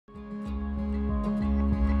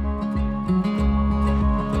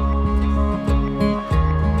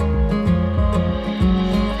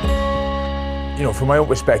From my own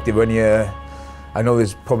perspective, when I know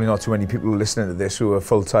there's probably not too many people listening to this who are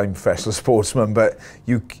full-time professional sportsmen, but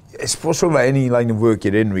it's sort of like any line of work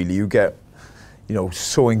you're in, really. You get,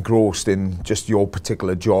 so engrossed in just your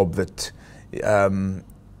particular job that,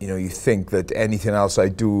 you think that anything else I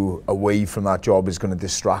do away from that job is going to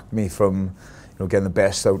distract me from, getting the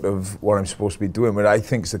best out of what I'm supposed to be doing. But I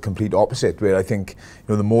think it's the complete opposite, where I think,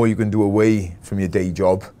 the more you can do away from your day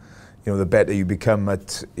job, the better you become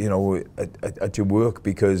at your work,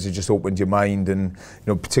 because it just opens your mind. And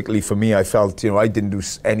particularly for me, I felt I didn't do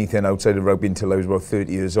anything outside of rugby until I was about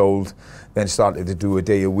 30 years old. Then started to do a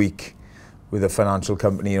day a week with a financial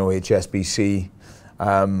company, HSBC.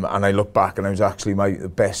 And I look back, and I was actually the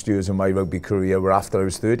best years of my rugby career were after I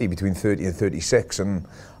was 30, between 30 and 36, and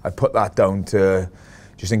I put that down to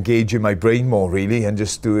just engaging my brain more, really, and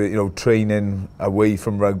just do training away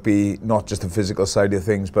from rugby, not just the physical side of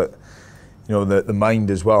things, but the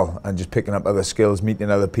mind as well, and just picking up other skills,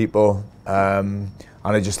 meeting other people, and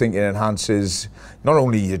I just think it enhances not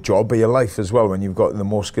only your job but your life as well. When you've got the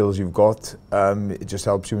more skills you've got, it just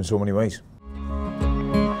helps you in so many ways.